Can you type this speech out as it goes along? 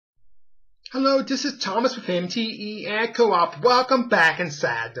Hello, this is Thomas with MTE Ag Co-op. Welcome back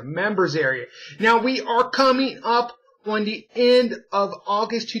inside the members area. Now we are coming up on the end of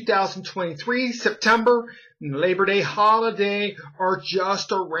August 2023. September and Labor Day holiday are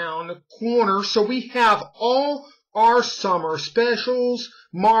just around the corner. So we have all our summer specials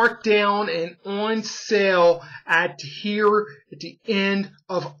marked down and on sale here at the end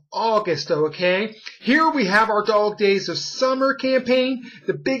of August, okay? Here we have our Dog Days of Summer campaign,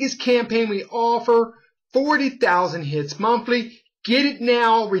 the biggest campaign we offer, 40,000 hits monthly. Get it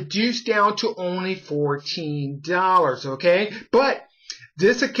now, reduced down to only $14, okay? But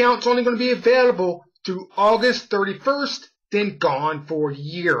this account's only going to be available through August 31st, then gone for a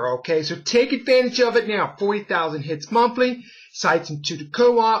year, okay? So take advantage of it now. 40,000 hits monthly, sites into the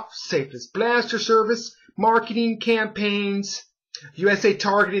co-op, safest blaster service, marketing campaigns, USA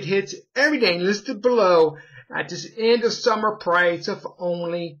targeted hits, everything listed below at this end of summer price of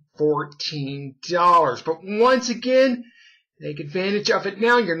only $14. But once again, take advantage of it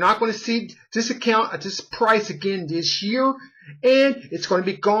now. You're not going to see this account at this price again this year, and it's going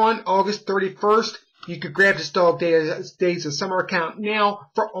to be gone August 31st. You could grab this Dog Days of Summer account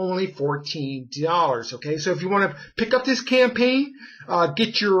now for only $14, okay? So if you want to pick up this campaign,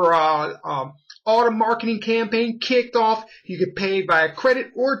 get your auto marketing campaign kicked off, you can pay via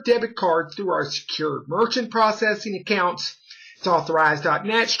credit or debit card through our secured merchant processing accounts. It's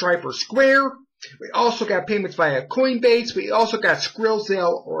authorized.net, Stripe, or Square. We also got payments via Coinbase. We also got Skrill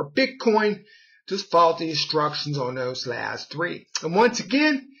or Bitcoin. Just follow the instructions on those last three. And once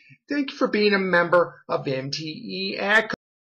again, thank you for being a member of MTE Ag.